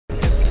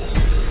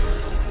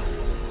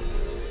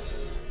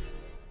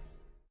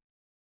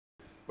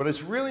But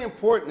it's really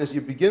important as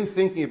you begin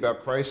thinking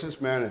about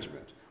crisis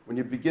management, when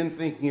you begin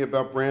thinking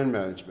about brand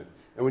management,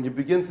 and when you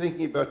begin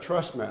thinking about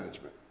trust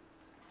management.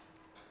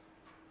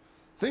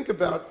 Think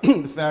about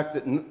the fact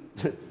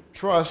that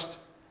trust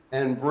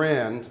and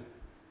brand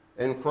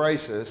and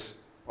crisis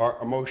are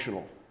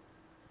emotional.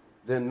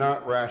 They're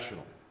not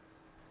rational.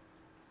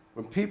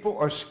 When people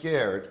are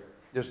scared,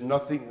 there's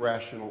nothing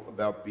rational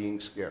about being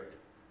scared.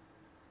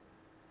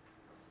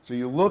 So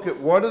you look at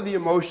what are the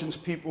emotions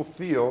people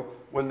feel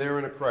when they're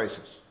in a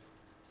crisis.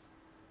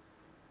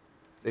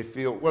 They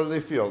feel, what do they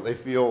feel? They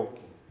feel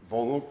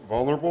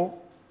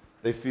vulnerable.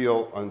 They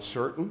feel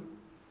uncertain.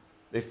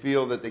 They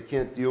feel that they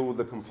can't deal with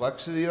the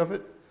complexity of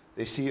it.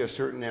 They see a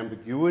certain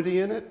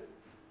ambiguity in it.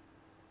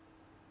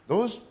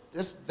 Those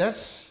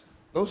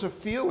are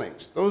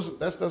feelings.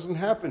 That doesn't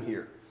happen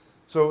here.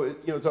 So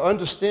to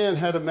understand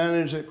how to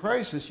manage a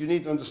crisis, you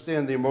need to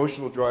understand the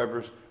emotional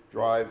drivers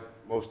drive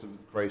most of the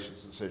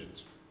crisis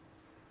decisions.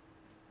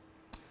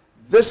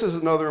 This is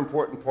another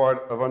important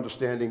part of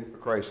understanding a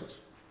crisis,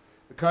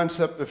 the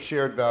concept of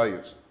shared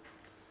values.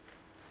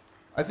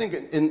 I think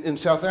in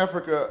South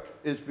Africa,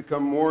 it's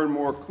become more and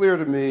more clear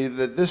to me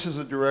that this is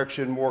a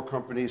direction more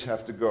companies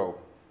have to go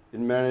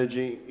in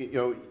managing.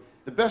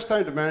 The best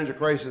time to manage a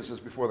crisis is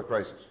before the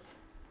crisis.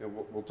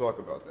 We'll talk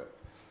about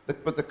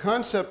that. But the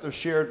concept of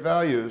shared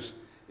values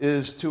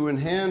is to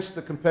enhance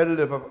the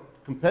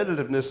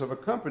competitiveness of a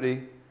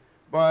company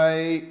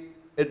by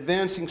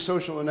advancing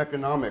social and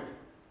economic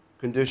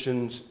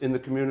conditions in the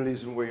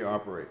communities in where you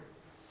operate.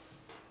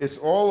 It's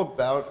all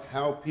about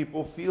how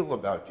people feel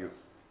about you.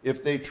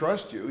 If they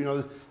trust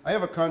you, I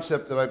have a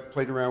concept that I've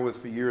played around with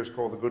for years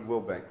called the goodwill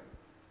bank.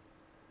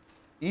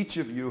 Each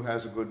of you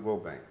has a goodwill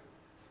bank.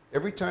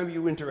 Every time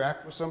you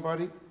interact with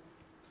somebody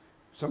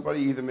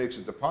either makes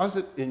a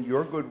deposit in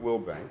your goodwill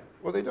bank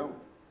or they don't.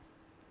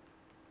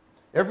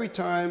 Every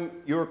time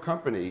your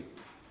company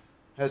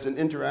has an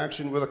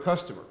interaction with a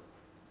customer,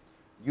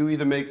 they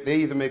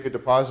either make a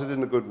deposit in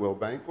the goodwill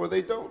bank or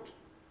they don't.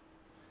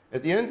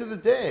 At the end of the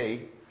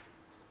day,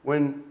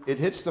 when it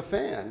hits the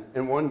fan,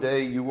 and one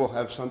day you will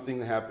have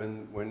something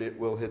happen when it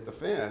will hit the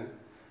fan,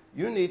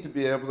 you need to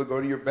be able to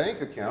go to your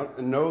bank account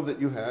and know that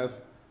you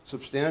have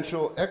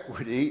substantial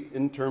equity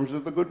in terms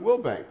of the goodwill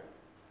bank.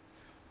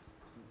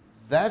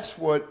 That's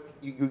what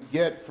you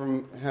get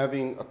from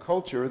having a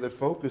culture that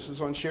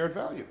focuses on shared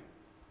value.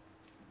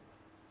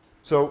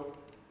 So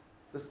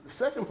the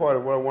second part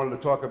of what I wanted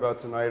to talk about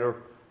tonight are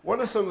what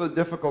are some of the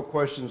difficult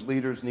questions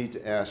leaders need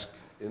to ask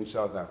in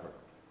South Africa?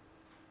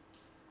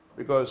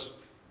 Because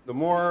the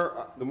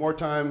more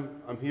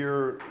time I'm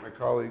here, my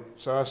colleague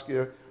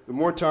Saskia, the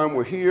more time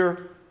we're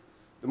here,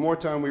 the more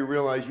time we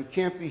realize you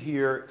can't be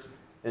here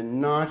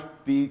and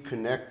not be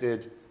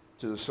connected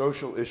to the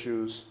social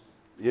issues,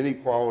 the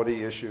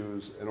inequality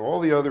issues, and all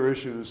the other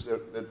issues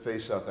that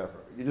face South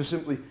Africa.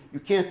 You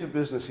can't do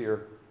business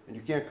here, and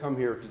you can't come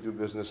here to do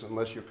business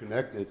unless you're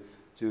connected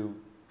to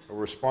a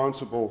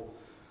responsible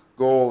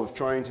goal of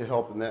trying to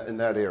help in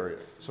that area.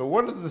 So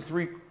what are the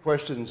three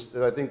questions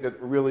that I think that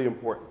are really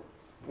important?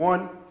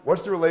 One,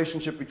 what's the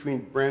relationship between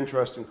brand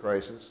trust and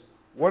crisis?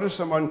 What are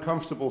some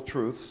uncomfortable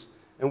truths?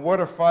 And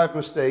what are 5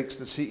 mistakes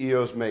that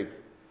CEOs make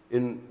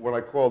in what I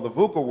call the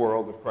VUCA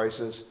world of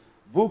crisis?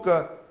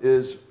 VUCA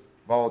is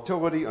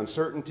volatility,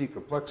 uncertainty,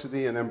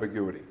 complexity, and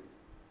ambiguity.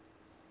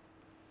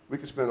 We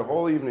could spend a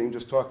whole evening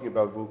just talking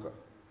about VUCA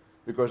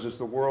because it's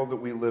the world that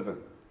we live in.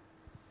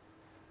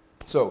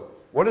 So,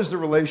 what is the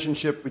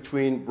relationship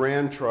between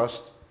brand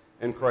trust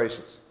and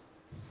crisis?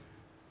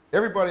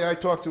 Everybody I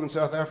talk to in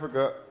South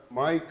Africa,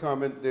 my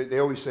comment, they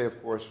always say,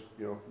 of course,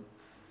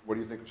 what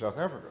do you think of South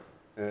Africa?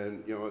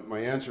 And my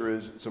answer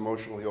is, it's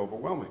emotionally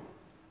overwhelming.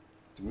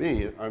 To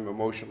me, I'm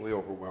emotionally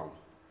overwhelmed.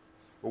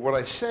 But what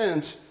I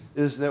sense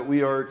is that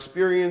we are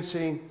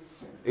experiencing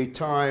a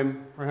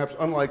time, perhaps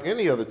unlike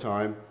any other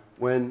time,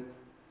 when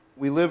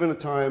we live in a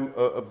time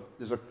of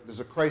there's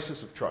a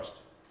crisis of trust.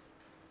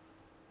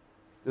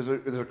 There's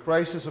a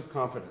crisis of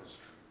confidence.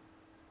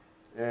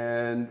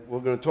 And we're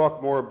going to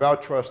talk more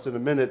about trust in a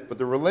minute, but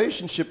the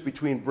relationship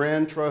between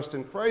brand trust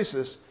and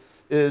crisis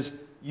is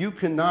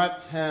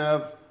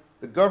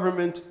the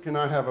government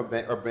cannot have a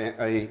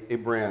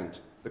brand.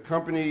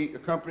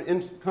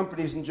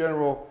 Companies in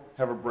general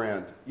have a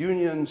brand.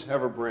 Unions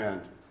have a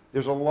brand.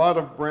 There's a lot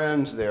of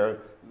brands there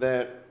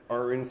that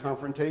are in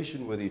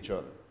confrontation with each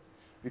other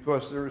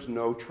because there is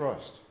no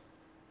trust.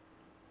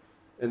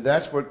 And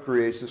that's what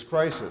creates this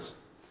crisis.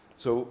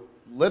 So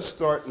let's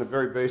start in a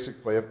very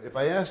basic place. If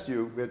I asked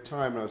you, we had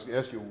time, and I was going to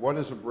ask you, what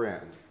is a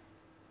brand?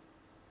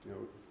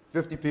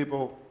 50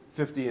 people,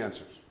 50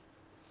 answers.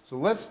 So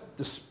let's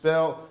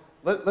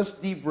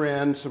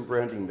debrand some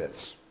branding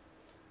myths.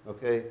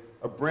 Okay?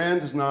 A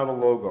brand is not a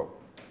logo.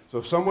 So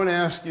if someone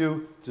asks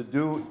you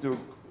to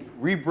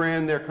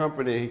rebrand their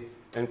company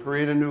and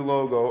create a new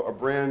logo, a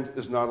brand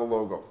is not a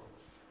logo.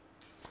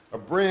 A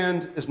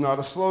brand is not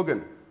a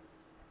slogan.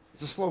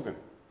 It's a slogan.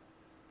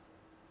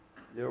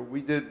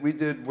 We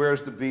did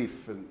Where's the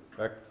Beef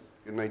back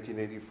in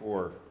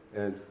 1984,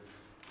 and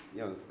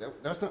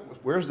that's not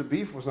Where's the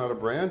Beef was not a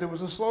brand; it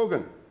was a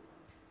slogan.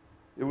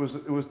 It was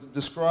to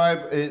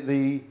describe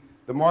the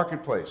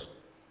marketplace.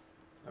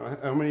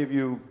 How many of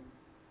you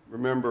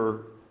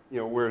remember,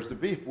 Where's the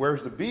Beef?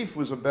 Where's the Beef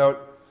was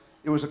about,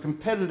 it was a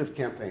competitive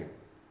campaign.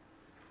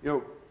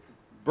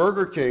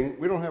 Burger King,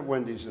 we don't have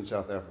Wendy's in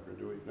South Africa,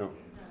 do we? No.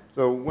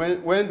 So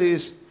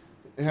Wendy's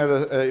had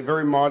a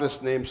very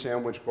modest name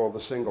sandwich called the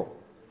Single.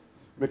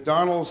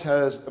 McDonald's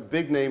has a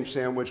big name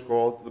sandwich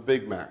called the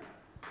Big Mac.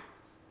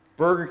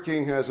 Burger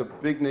King has a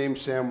big name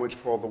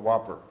sandwich called the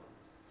Whopper.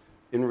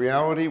 In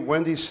reality,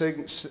 Wendy's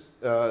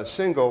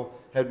Single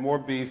had more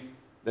beef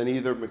than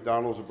either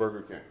McDonald's or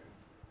Burger King.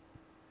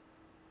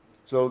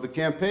 So the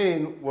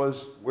campaign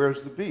was,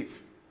 where's the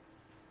beef?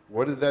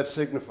 What did that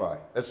signify?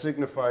 That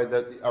signified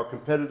that our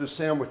competitive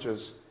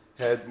sandwiches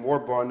had more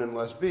bun and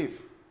less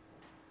beef.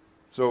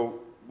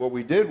 So what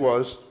we did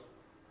was,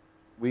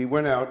 we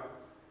went out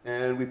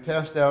and we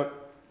passed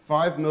out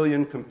 5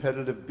 million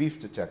competitive beef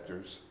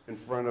detectors in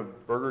front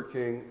of Burger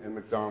King and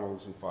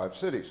McDonald's in 5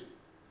 cities.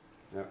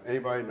 Now,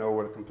 anybody know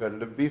what a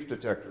competitive beef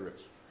detector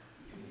is?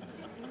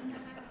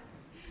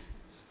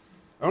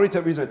 The only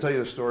reason I tell you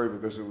the story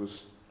because it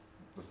was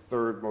the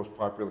 3rd most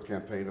popular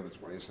campaign of the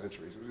 20th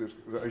century.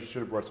 I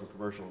should have brought some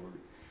commercial with me.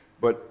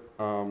 But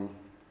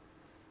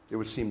it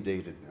would seem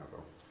dated now,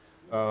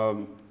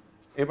 though.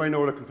 Anybody know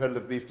what a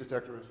competitive beef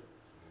detector is?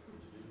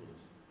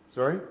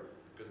 Sorry?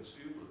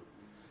 Consumer.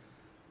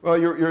 Well,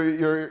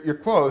 you're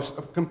close.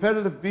 A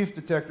competitive beef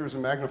detector is a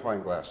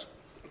magnifying glass.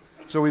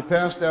 So we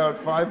passed out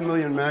 5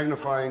 million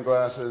magnifying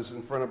glasses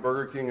in front of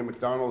Burger King and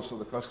McDonald's so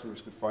the customers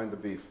could find the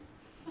beef.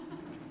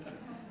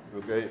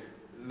 Okay?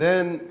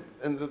 Then,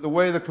 and the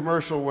way the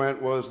commercial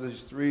went was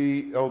these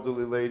 3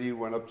 elderly ladies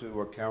went up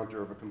to a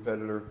counter of a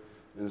competitor,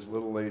 and this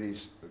little lady,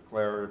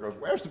 Clara, goes,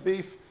 "Where's the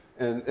beef?"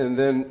 And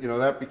then,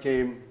 that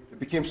became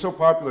so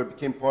popular, it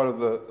became part of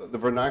the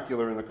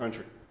vernacular in the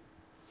country.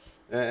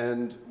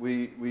 And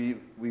we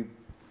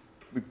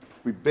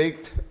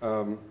baked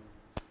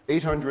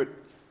 800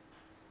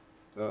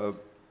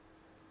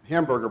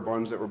 hamburger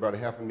buns that were about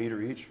 1/2 a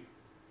meter each.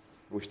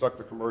 And we stuck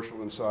the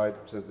commercial inside,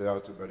 sent it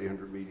out to about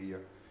 800 media.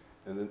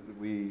 And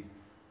then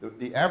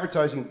the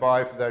advertising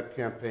buy for that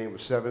campaign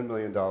was $7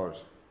 million.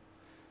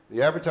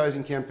 The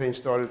advertising campaign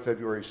started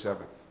February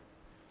 7th.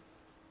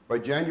 By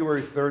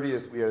January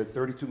 30th, we had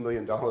 $32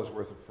 million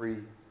worth of free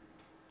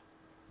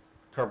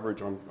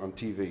coverage on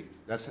TV.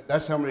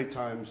 That's how many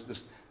times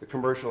the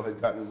commercial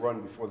had gotten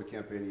run before the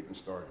campaign even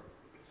started.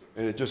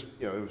 And it just,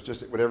 it was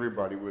just what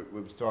everybody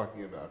was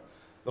talking about.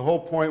 The whole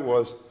point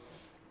was,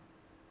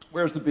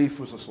 where's the beef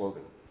was a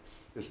slogan.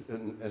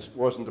 It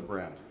wasn't a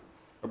brand.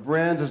 A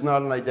brand is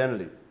not an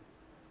identity.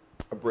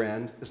 A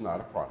brand is not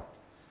a product.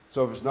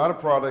 So if it's not a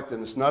product,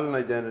 and it's not an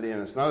identity,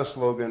 and it's not a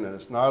slogan, and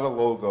it's not a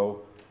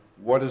logo,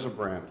 what is a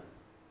brand?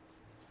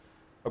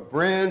 A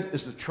brand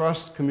is the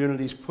trust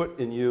communities put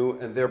in you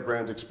and their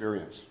brand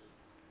experience.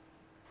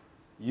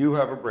 You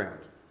have a brand.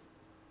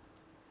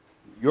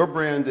 Your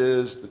brand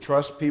is the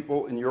trust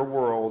people in your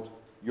world,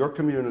 your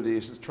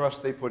communities, the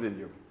trust they put in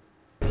you.